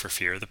PDFs for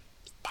fear of the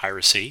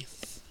piracy,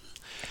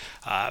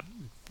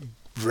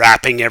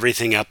 wrapping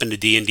everything up into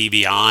D&D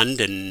Beyond,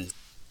 and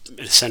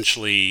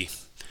essentially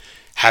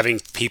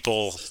having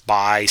people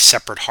buy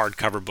separate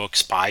hardcover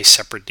books, buy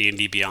separate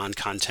D&D Beyond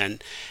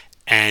content,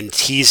 and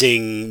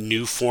teasing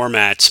new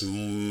formats,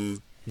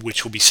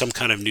 which will be some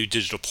kind of new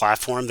digital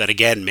platform that,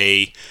 again,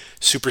 may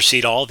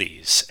supersede all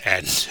these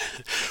and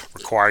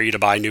require you to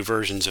buy new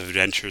versions of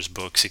adventures,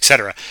 books,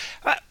 etc.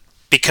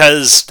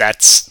 because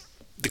that's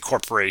the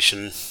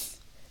corporation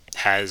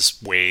has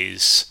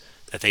ways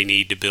that they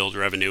need to build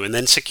revenue and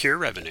then secure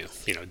revenue.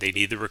 They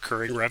need the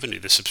recurring revenue,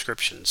 the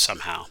subscriptions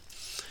somehow.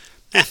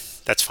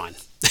 That's fine.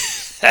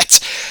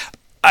 That's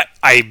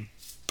I'm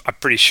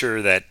pretty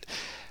sure that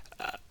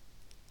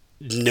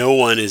no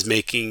one is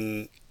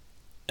making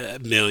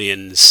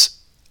millions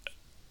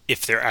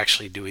if they're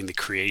actually doing the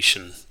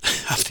creation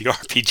of the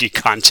RPG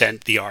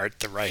content, the art,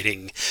 the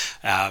writing,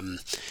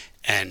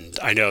 and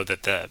I know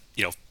that the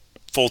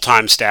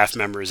full-time staff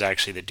members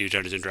actually that do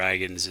Dungeons and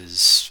Dragons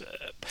is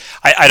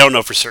I don't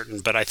know for certain,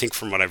 but I think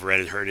from what I've read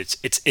and heard,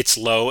 it's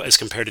low as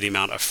compared to the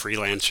amount of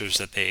freelancers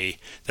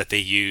that they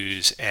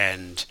use,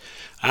 and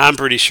I'm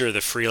pretty sure the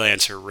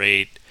freelancer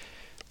rate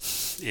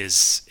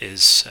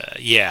is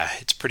yeah,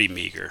 it's pretty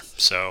meager.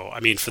 So I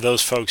mean, for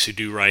those folks who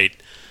do write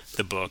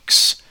the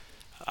books,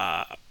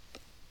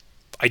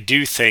 I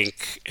do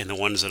think in the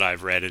ones that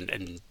I've read,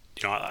 and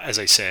as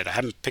I said, I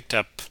haven't picked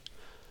up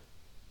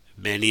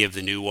many of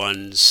the new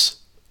ones.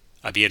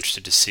 I'd be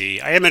interested to see.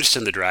 I am interested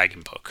in the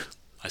Dragon book,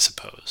 I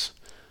suppose.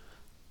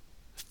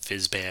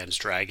 Fizban's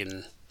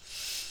Dragon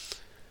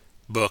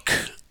book.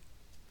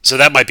 So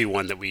that might be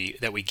one that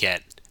we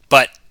get.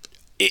 But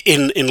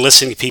in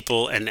listening to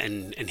people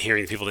and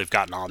hearing people they've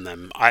gotten on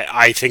them,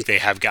 I think they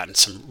have gotten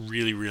some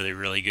really, really,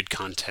 really good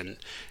content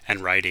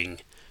and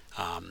writing.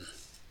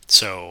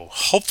 So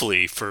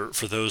hopefully for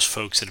those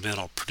folks that have been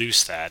able to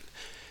produce that,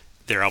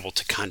 they're able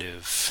to kind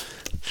of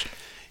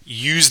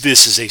use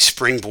this as a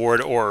springboard,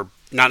 or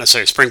not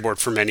necessarily a springboard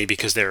for many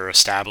because they're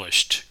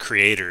established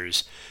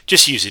creators.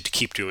 Just use it to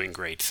keep doing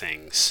great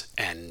things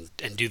and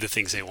do the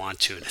things they want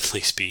to, and at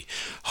least be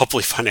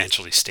hopefully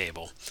financially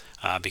stable.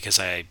 Because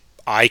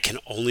I can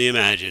only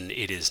imagine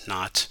it is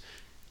not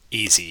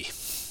easy.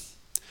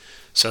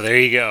 So there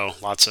you go.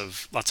 Lots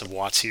of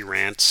WotC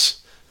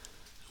rants.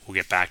 We'll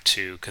get back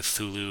to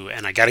Cthulhu,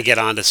 and I got to get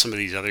on to some of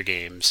these other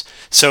games.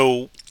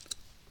 So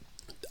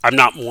I'm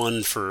not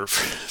one for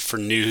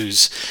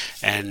news,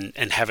 and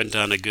haven't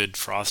done a good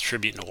Froth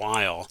tribute in a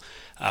while.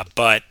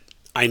 But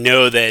I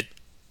know that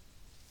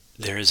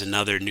there is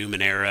another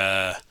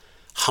Numenera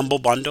Humble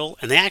Bundle,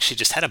 and they actually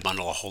just had a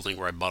bundle of holding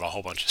where I bought a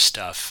whole bunch of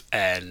stuff,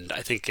 and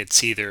I think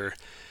it's either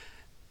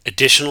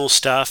additional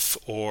stuff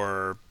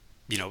or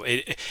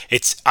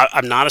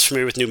I'm not as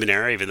familiar with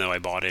Numenera, even though I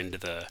bought into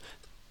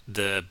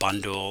the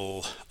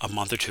bundle a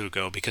month or two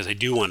ago because I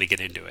do want to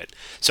get into it.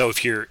 So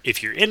if you're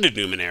into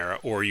Numenera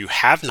or you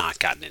have not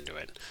gotten into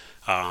it,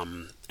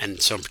 and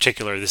so in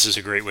particular, this is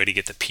a great way to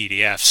get the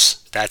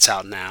PDFs. That's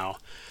out now.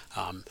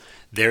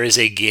 There is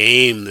a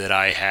game that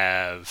I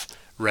have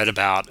read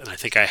about, and I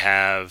think I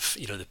have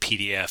the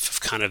PDF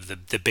of kind of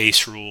the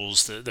base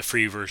rules, the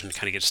free version to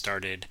kind of get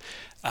started.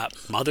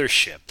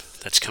 Mothership,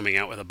 that's coming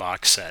out with a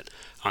box set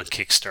on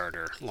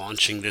Kickstarter,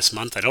 launching this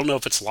month. I don't know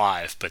if it's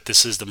live, but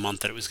this is the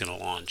month that it was going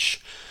to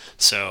launch.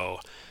 So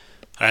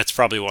that's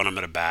probably one I'm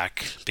going to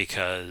back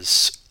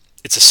because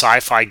it's a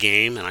sci-fi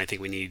game, and I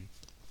think we need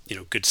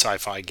good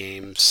sci-fi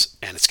games,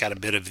 and it's got a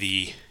bit of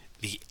the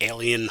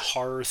alien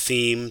horror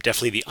theme,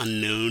 definitely the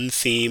unknown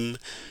theme,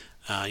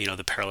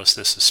 the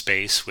perilousness of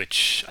space,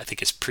 which I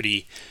think is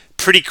pretty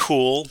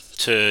cool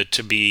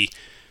to be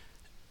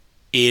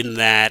in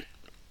that.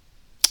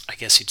 I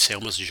guess you'd say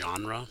almost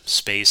genre,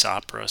 space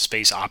opera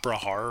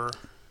horror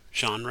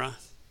genre.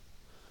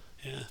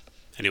 Yeah.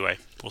 Anyway,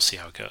 we'll see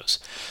how it goes.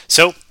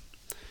 So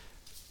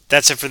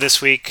that's it for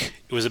this week.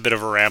 It was a bit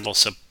of a ramble,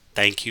 so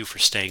thank you for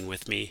staying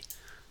with me.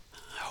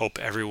 I hope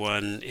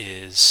everyone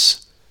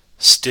is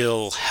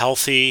still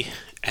healthy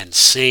and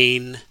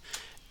sane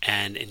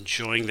and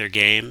enjoying their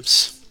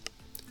games.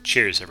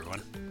 Cheers,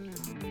 everyone.